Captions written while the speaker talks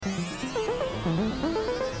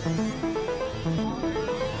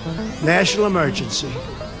National emergency.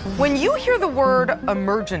 When you hear the word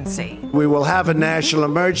emergency, We will have a national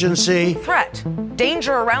emergency. threat,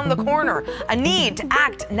 danger around the corner, a need to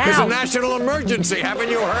act now. There's a national emergency, haven't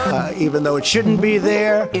you heard? Even though it shouldn't be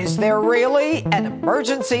there. Is there really an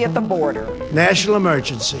emergency at the border? National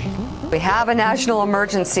emergency. We have a national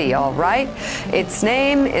emergency, all right? Its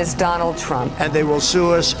name is Donald Trump. And they will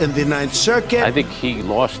sue us in the Ninth Circuit. I think he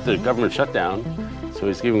lost the government shutdown, so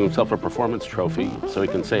he's giving himself a performance trophy so he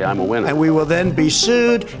can say, I'm a winner. And we will then be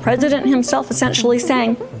sued. President himself essentially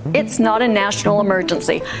saying it's not a national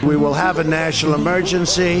emergency. We will have a national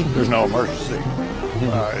emergency. There's no emergency.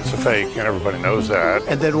 It's a fake, and everybody knows that.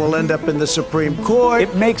 And then we'll end up in the Supreme Court.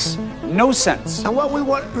 It makes no sense. And what we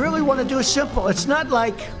really want to do is simple. It's not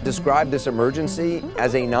like Describe this emergency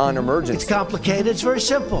as a non-emergency. it's complicated. It's very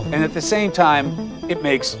simple. And at the same time, it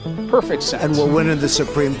makes perfect sense. And we'll win in the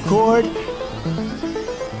Supreme Court.